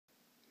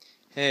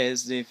Hey,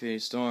 this is the Infinity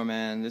Storm,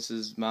 and this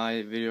is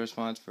my video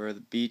response for the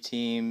B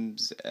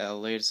Team's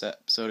latest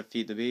episode of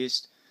Feed the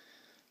Beast,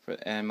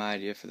 and my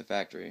idea for the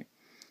factory.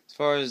 As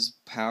far as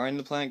powering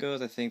the plant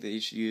goes, I think that you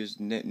should use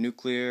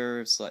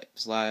nuclear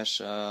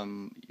slash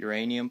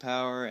uranium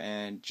power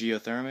and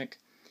geothermic,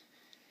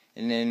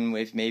 and then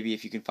if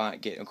you can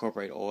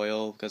incorporate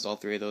oil, because all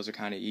three of those are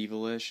kind of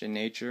evilish in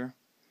nature.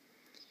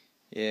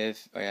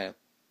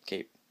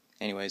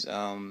 Anyways,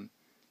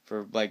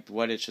 for like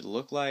what it should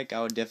look like,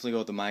 I would definitely go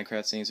with the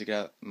Minecraft scene. So you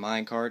got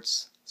mine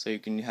carts, so you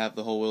can have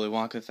the whole Willy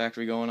Wonka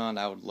factory going on.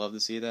 I would love to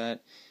see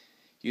that.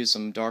 Use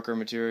some darker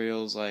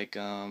materials like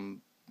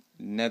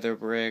nether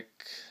brick,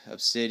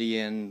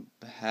 obsidian.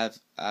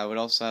 I would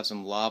also have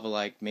some lava,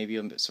 like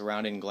maybe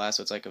surrounding glass,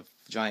 so it's like a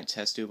giant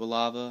test tube of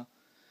lava.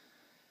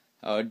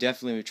 I would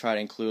definitely try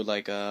to include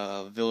like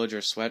a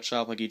villager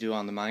sweatshop, like you do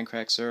on the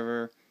Minecraft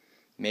server.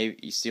 Maybe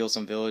you steal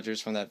some villagers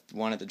from that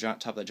one at the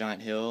top of the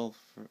giant hill.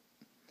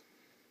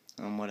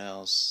 What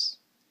else?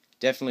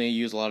 Definitely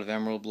use a lot of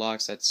emerald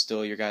blocks. That's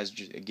still your guys'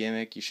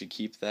 gimmick. You should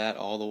keep that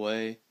all the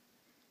way.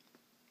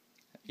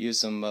 Use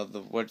some of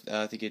the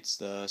I think it's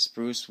the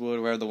spruce wood,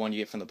 wherever the one you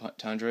get from the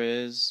tundra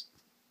is.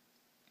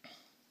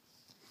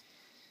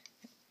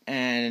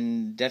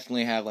 And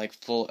definitely have like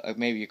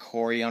maybe a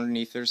quarry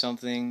underneath it or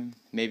something.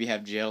 Maybe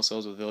have jail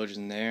cells with villagers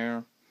in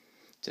there,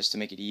 just to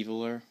make it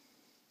eviler.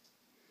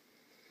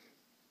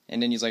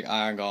 And then use like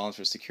iron golems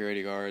for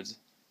security guards.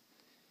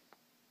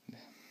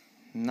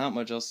 Not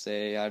much else to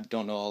say. I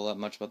don't know all that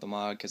much about the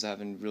mod because I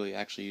haven't really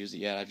actually used it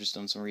yet. I've just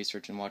done some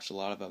research and watched a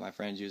lot about my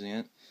friends using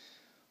it.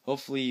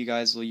 Hopefully you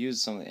guys will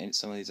use some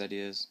of these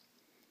ideas.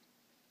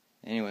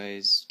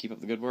 Anyways, keep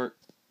up the good work.